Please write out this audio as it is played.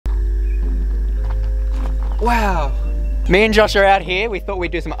Wow. Me and Josh are out here. We thought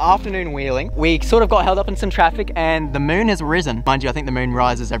we'd do some afternoon wheeling. We sort of got held up in some traffic and the moon has risen. Mind you, I think the moon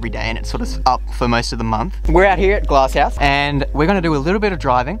rises every day and it's sort of up for most of the month. We're out here at Glasshouse and we're gonna do a little bit of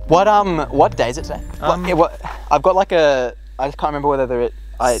driving. What day is it today? I've got like I just can't remember whether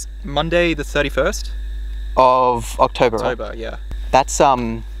it's Monday the 31st? Of October, right? October, yeah. That's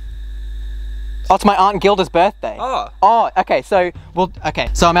oh, it's my Aunt Gilda's birthday. Oh, okay, so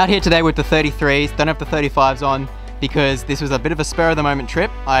I'm out here today with the 33s, don't have the 35s on because this was a bit of a spur of the moment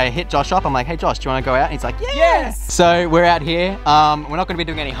trip. I hit Josh up, I'm like, hey Josh, do you wanna go out? And he's like, yeah! Yes! So we're out here, we're not gonna be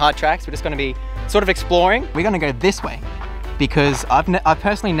doing any hard tracks, we're just gonna be sort of exploring. We're gonna go this way because I've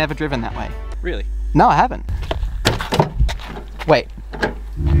personally never driven that way. Really? No, I haven't. Wait.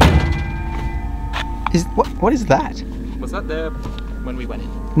 What is that? Was that there when we went in?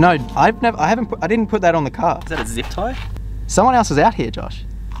 No, I didn't put that on the car. Is that a zip tie? Someone else is out here, Josh.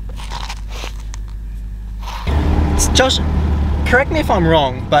 Josh, correct me if I'm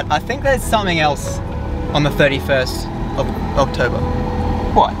wrong, but I think there's something else on the 31st of October.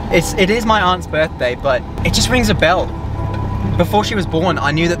 What? It is my aunt's birthday, but it just rings a bell. Before she was born,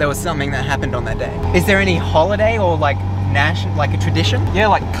 I knew that there was something that happened on that day. Is there any holiday or like a tradition? Yeah,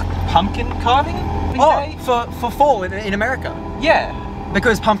 like pumpkin carving? Day? For fall in America. Yeah.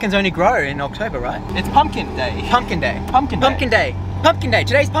 Because pumpkins only grow in October, right? It's pumpkin day. Pumpkin day. Pumpkin day. Pumpkin day. Pumpkin day.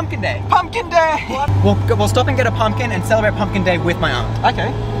 Today's pumpkin day. Pumpkin day! What? We'll stop and get a pumpkin and celebrate pumpkin day with my aunt.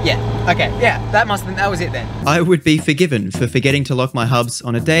 Okay. Yeah. Okay. Yeah. That was it then. I would be forgiven for forgetting to lock my hubs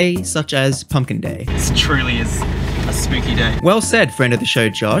on a day such as Pumpkin Day. This truly is a spooky day. Well said, friend of the show,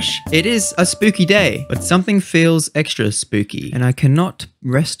 Josh. It is a spooky day, but something feels extra spooky, and I cannot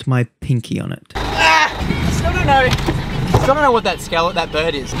rest my pinky on it. I still don't know what that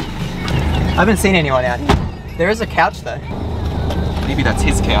bird is. I haven't seen anyone out here. There is a couch though. Maybe that's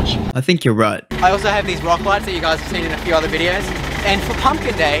his couch. I think you're right. I also have these rock lights that you guys have seen in a few other videos. And for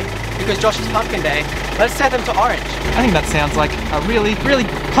Pumpkin Day, because Josh's Pumpkin Day, let's set them to orange. I think that sounds like a really, really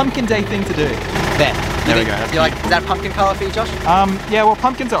pumpkin day thing to do. There we go. Is that a pumpkin colour for you, Josh? Yeah, well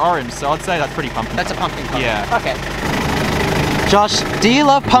pumpkins are orange, so I'd say that's pretty pumpkin. That's a pumpkin colour. Yeah. Okay. Josh, do you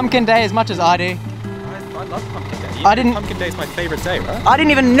love Pumpkin Day as much as I do? I love Pumpkin Day. Pumpkin Day is my favourite day, right? I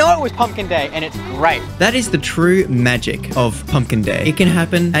didn't even know it was Pumpkin Day, and it's great. That is the true magic of Pumpkin Day. It can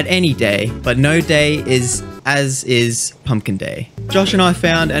happen at any day, but no day is as is Pumpkin Day. Josh and I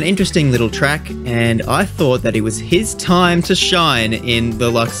found an interesting little track, and I thought that it was his time to shine in the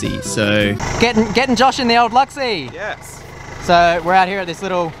Luxie, so... Getting Josh in the old Luxie! Yes. So we're out here at this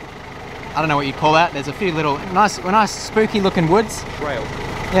little, I don't know what you call that, there's a few little nice spooky looking woods. Trail.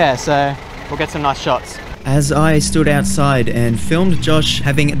 Yeah, so we'll get some nice shots. As I stood outside and filmed Josh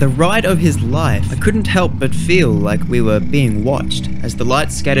having the ride of his life, I couldn't help but feel like we were being watched. As the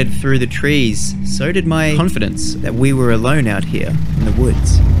light scattered through the trees, so did my confidence that we were alone out here in the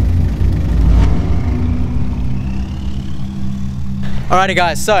woods. Alrighty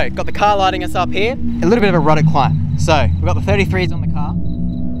guys, so got the car lighting us up here. A little bit of a rutted climb. So we've got the 33s on the car.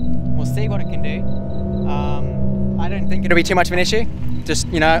 We'll see what it can do. I don't think it'll be too much of an issue. Just,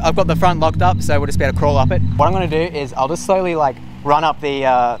 you know, I've got the front locked up, so we'll just be able to crawl up it. What I'm gonna do is I'll just slowly like run up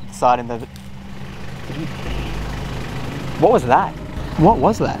the side in the... What was that? What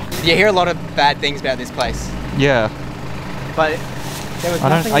was that? You hear a lot of bad things about this place. Yeah. But there was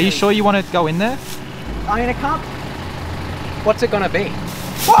nothing... Are you sure you want to go in there? I mean, I can't... What's it gonna be?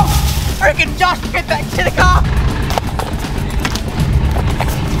 Whoa! I reckon Josh, get back to the car!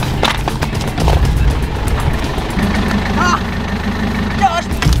 Ah! Josh!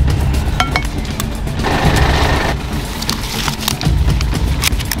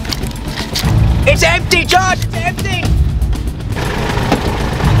 It's empty, Josh! It's empty!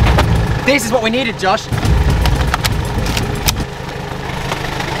 This is what we needed, Josh.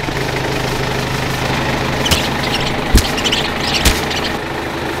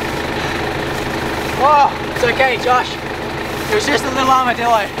 Oh, it's okay, Josh. It was just a little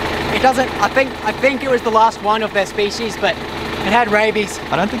armadillo. It doesn't, I think it was the last one of their species, but it had rabies.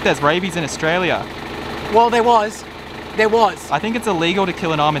 I don't think there's rabies in Australia. Well, there was. I think it's illegal to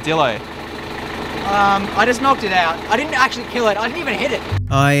kill an armadillo. I just knocked it out. I didn't actually kill it. I didn't even hit it.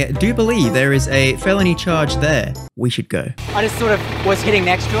 I do believe there is a felony charge there. We should go. I just sort of was hitting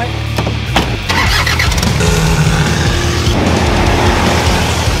next to it.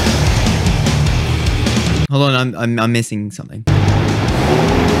 Hold on, I'm missing something.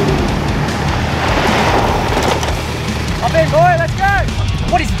 Up in, boy, let's go!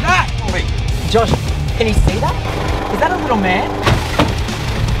 What is that? Wait, Josh, can you see that? Is that a little man?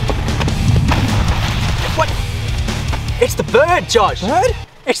 What? It's the bird, Josh! Bird?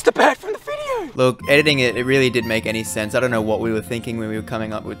 It's the bird from the video! Look, editing it really didn't make any sense. I don't know what we were thinking when we were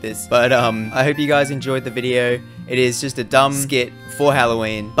coming up with this. But I hope you guys enjoyed the video. It is just a dumb skit for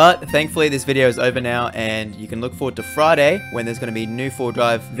Halloween. But thankfully this video is over now, and you can look forward to Friday when there's going to be a new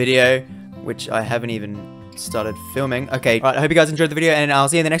 4Drive video, which I haven't even started filming. Okay, right, I hope you guys enjoyed the video, and I'll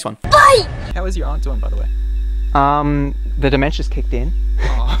see you in the next one. Bye! How is your aunt doing, by the way? The dementia's kicked in.